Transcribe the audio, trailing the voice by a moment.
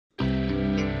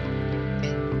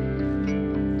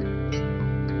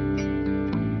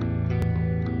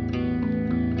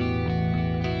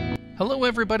Hello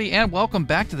everybody and welcome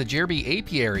back to the Jerbee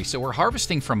Apiary. So we're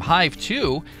harvesting from Hive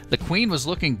 2. The queen was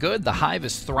looking good, the hive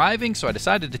is thriving, so I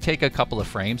decided to take a couple of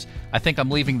frames. I think I'm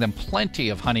leaving them plenty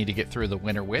of honey to get through the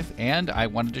winter with, and I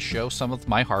wanted to show some of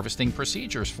my harvesting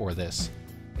procedures for this.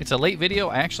 It's a late video.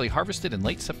 I actually harvested in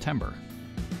late September.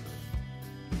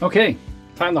 Okay,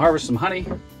 time to harvest some honey.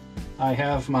 I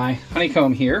have my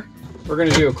honeycomb here. We're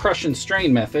going to do a crush and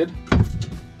strain method,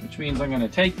 which means I'm going to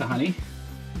take the honey.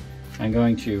 I'm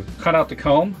going to cut out the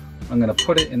comb, I'm going to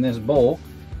put it in this bowl,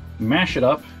 mash it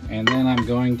up, and then I'm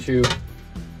going to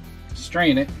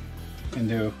strain it and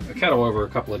do a kettle over a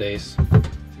couple of days to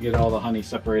get all the honey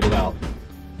separated out.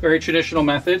 Very traditional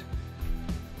method.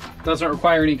 Doesn't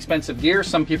require any expensive gear.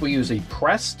 Some people use a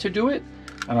press to do it.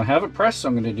 I don't have a press, so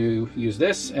I'm going to use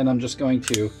this, and I'm just going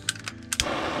to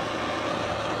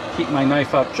keep my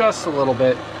knife up just a little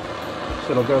bit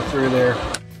so it'll go through there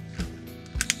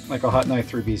like a hot knife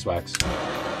through beeswax.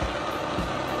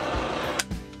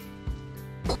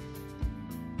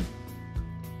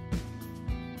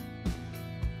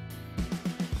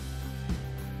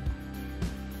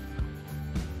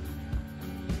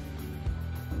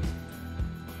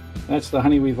 That's the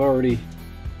honey we've already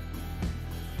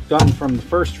done from the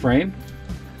first frame.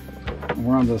 And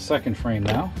we're on to the second frame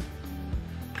now.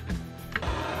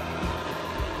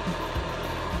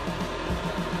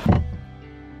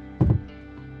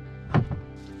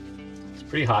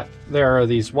 Pretty hot. There are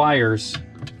these wires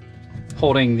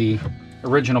holding the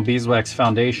original beeswax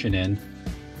foundation in.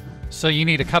 So you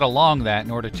need to cut along that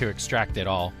in order to extract it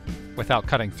all without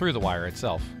cutting through the wire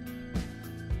itself.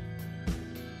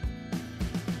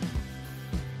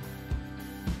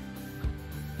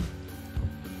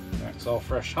 That's all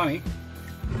fresh honey.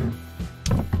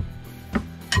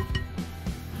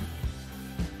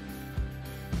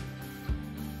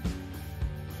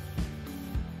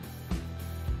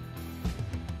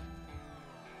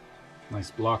 Nice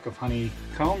block of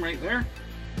honeycomb right there.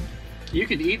 You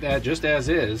could eat that just as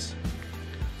is.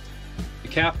 The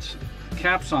caps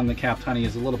on the capped honey are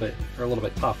a little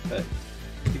bit tough, but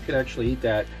you could actually eat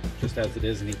that just as it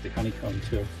is and eat the honeycomb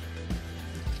too.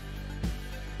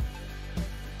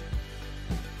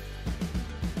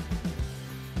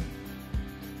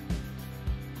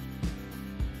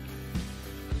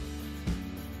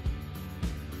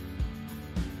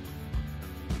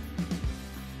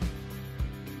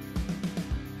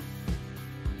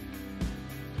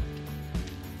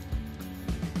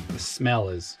 Smell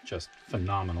is just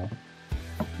phenomenal.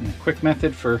 And a quick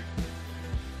method for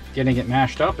getting it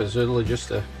mashed up is literally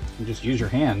just use your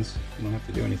hands. You don't have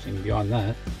to do anything beyond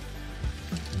that.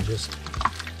 And just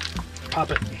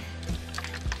pop it.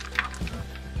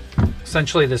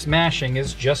 Essentially, this mashing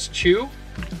is just to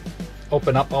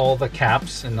open up all the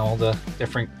caps and all the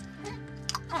different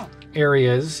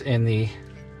areas in the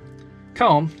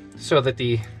comb so that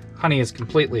the honey is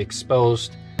completely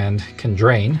exposed and can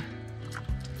drain.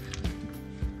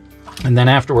 And then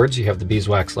afterwards, you have the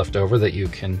beeswax left over that you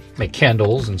can make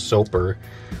candles and soap or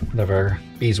whatever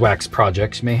beeswax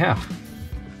projects you may have.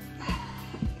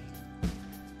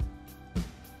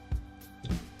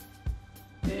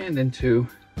 And into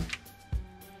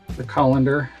the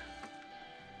colander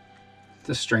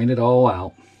to strain it all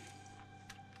out.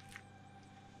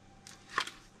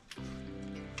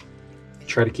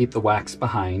 Try to keep the wax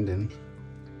behind and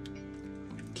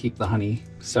keep the honey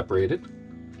separated.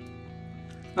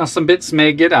 Now some bits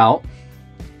may get out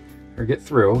or get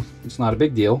through. It's not a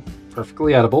big deal,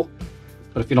 perfectly edible.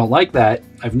 But if you don't like that,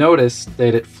 I've noticed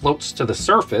that it floats to the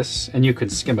surface and you can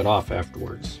skim it off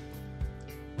afterwards.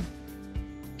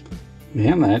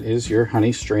 And that is your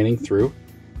honey straining through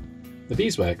the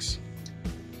beeswax.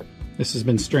 This has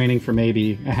been straining for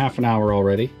maybe a half an hour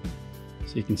already.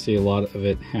 So you can see a lot of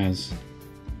it has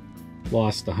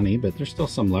lost the honey, but there's still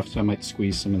some left, so I might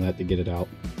squeeze some of that to get it out.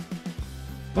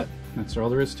 But that's all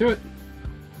there is to it.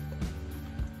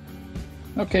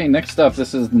 Okay, next up,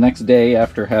 this is the next day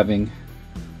after having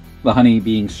the honey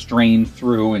being strained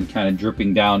through and kind of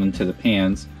dripping down into the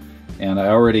pans. And I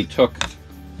already took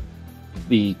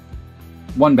the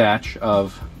one batch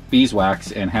of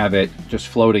beeswax and have it just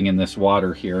floating in this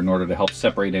water here in order to help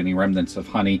separate any remnants of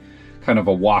honey, kind of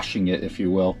a washing it, if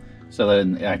you will, so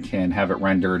then I can have it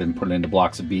rendered and put it into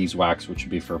blocks of beeswax, which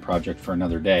would be for a project for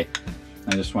another day.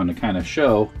 I just wanted to kind of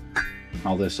show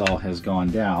how this all has gone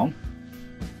down.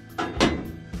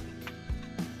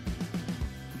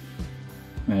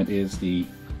 That is the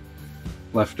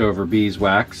leftover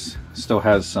beeswax. Still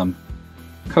has some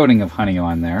coating of honey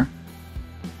on there.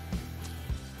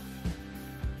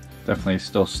 Definitely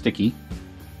still sticky.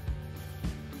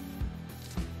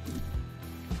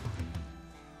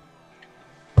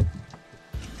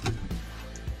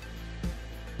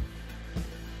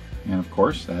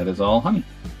 course, that is all honey.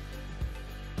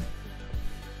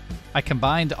 I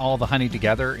combined all the honey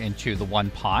together into the one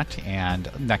pot, and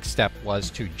next step was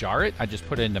to jar it. I just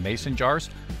put it into mason jars.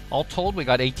 All told, we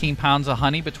got 18 pounds of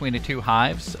honey between the two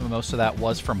hives. Most of that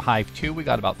was from hive 2. We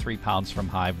got about 3 pounds from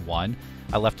hive 1.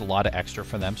 I left a lot of extra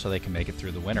for them so they can make it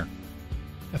through the winter.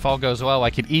 If all goes well, I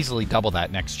could easily double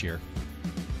that next year.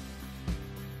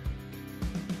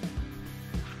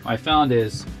 What I found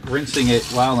is rinsing it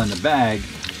while in the bag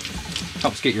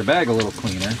helps get your bag a little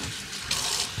cleaner.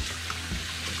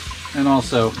 And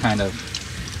also kind of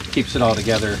keeps it all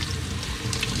together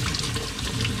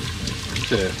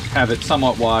to have it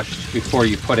somewhat washed before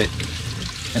you put it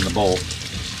in the bowl.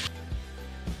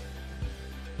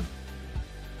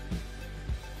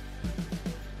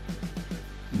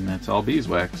 And that's all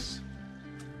beeswax.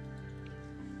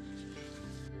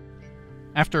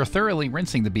 After thoroughly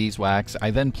rinsing the beeswax,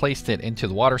 I then placed it into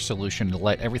the water solution to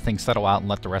let everything settle out and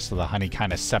let the rest of the honey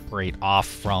kind of separate off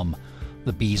from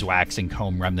the beeswax and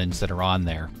comb remnants that are on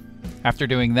there. After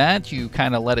doing that, you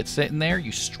kind of let it sit in there,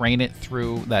 you strain it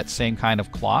through that same kind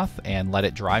of cloth and let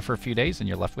it dry for a few days, and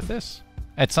you're left with this.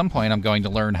 At some point, I'm going to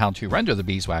learn how to render the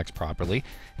beeswax properly,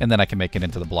 and then I can make it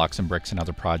into the blocks and bricks and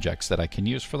other projects that I can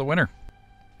use for the winter.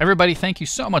 Everybody, thank you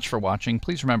so much for watching.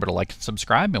 Please remember to like and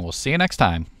subscribe, and we'll see you next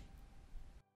time.